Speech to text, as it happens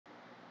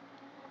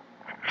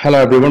Hello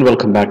everyone,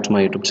 welcome back to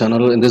my YouTube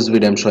channel. In this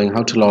video I'm showing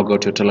how to log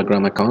out your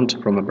Telegram account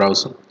from a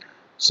browser.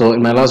 So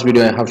in my last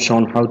video I have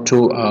shown how to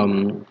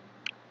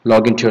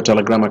log into your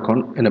Telegram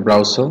account in a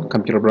browser,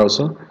 computer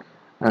browser,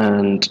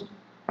 and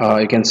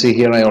you can see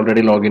here I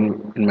already log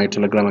in my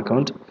Telegram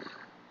account.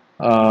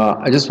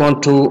 I just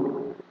want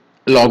to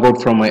log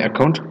out from my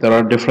account. There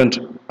are different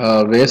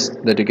ways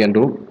that you can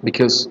do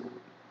because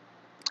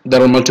there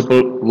are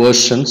multiple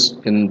versions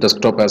in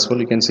desktop as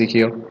well. You can see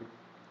here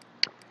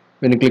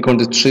when you click on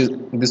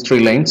these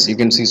three lines, you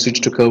can see switch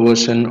to curve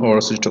version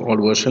or switch to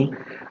old version.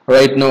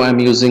 Right now I'm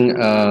using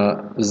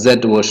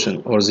Z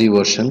version or Z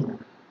version.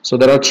 So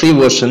there are three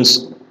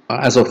versions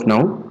as of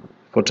now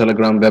for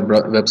Telegram web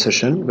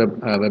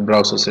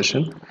browser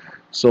session.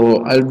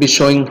 So I'll be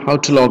showing how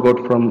to log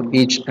out from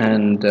each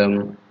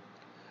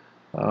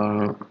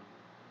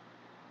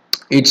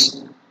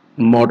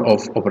mode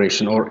of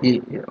operation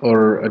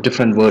or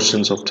different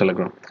versions of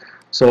Telegram.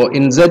 So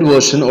in Z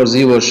version or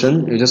Z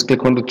version, you just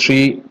click on the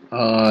three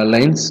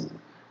lines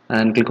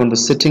and click on the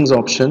settings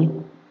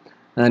option,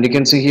 and you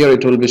can see here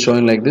it will be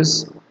showing like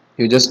this.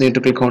 You just need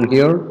to click on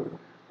here,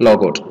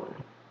 logout.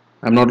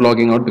 I'm not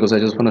logging out because I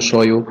just want to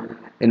show you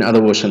in other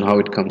version how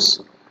it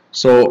comes.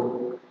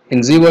 So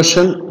in Z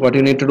version, what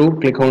you need to do,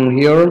 click on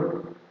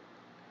here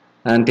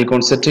and click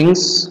on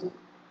settings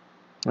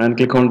and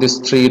click on these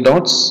three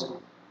dots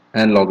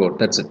and log out.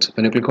 That's it.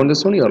 When you click on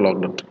this one, you are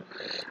logged out.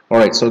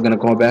 Alright, so we're going to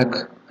go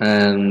back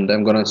and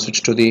I'm going to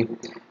switch to the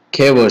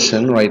K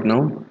version right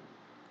now.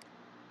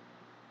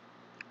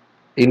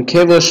 In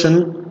K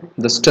version,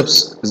 the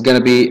steps is going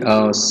to be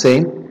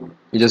same.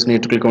 You just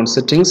need to click on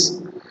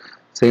settings,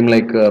 same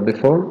like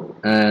before,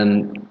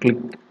 and click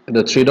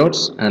the three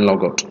dots and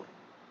log out.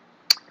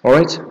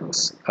 Alright,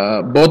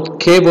 both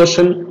K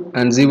version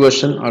and Z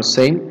version are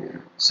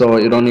same, so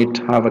you don't need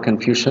to have a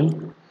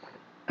confusion.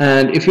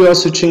 And if you are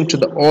switching to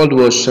the old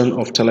version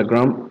of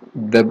Telegram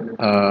web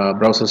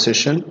browser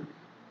session,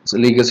 it's a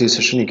legacy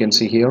session, you can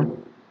see here.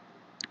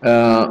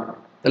 The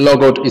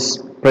logout is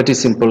pretty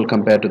simple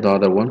compared to the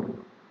other one.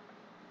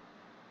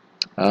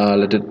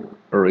 Let it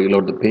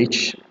reload the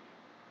page.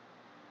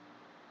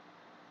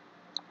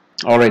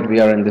 Alright, we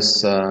are in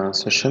this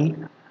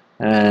session,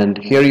 and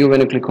here when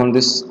you click on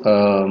this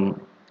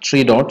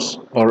three dots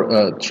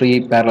or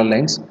three parallel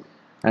lines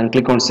and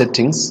click on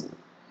settings,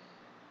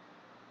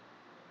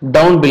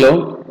 down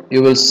below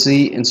you will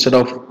see, instead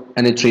of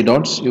any three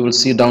dots, you will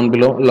see down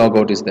below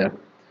logout is there.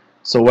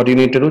 So what you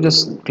need to do,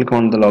 just click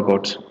on the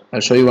logout. I'll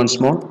show you once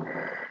more.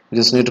 You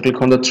just need to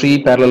click on the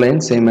three parallel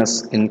lines, same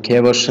as in K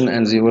version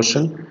and Z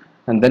version,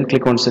 and then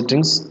click on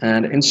settings,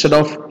 and instead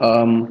of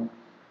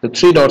the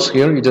three dots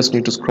here, you just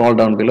need to scroll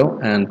down below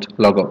and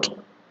log out.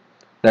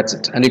 That's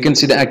it. And you can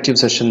see the active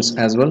sessions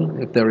as well,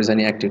 if there is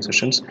any active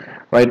sessions.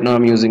 Right now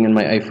I'm using in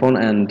my iPhone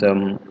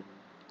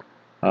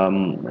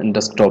and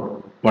desktop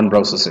one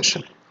browser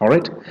session.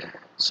 Alright,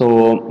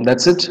 so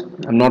that's it.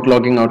 I'm not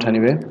logging out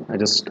anyway. I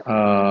just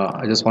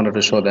wanted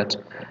to show that.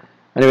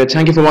 Anyway,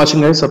 thank you for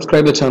watching guys.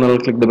 Subscribe the channel,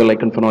 click the bell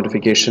icon for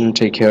notification.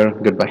 Take care.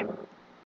 Goodbye.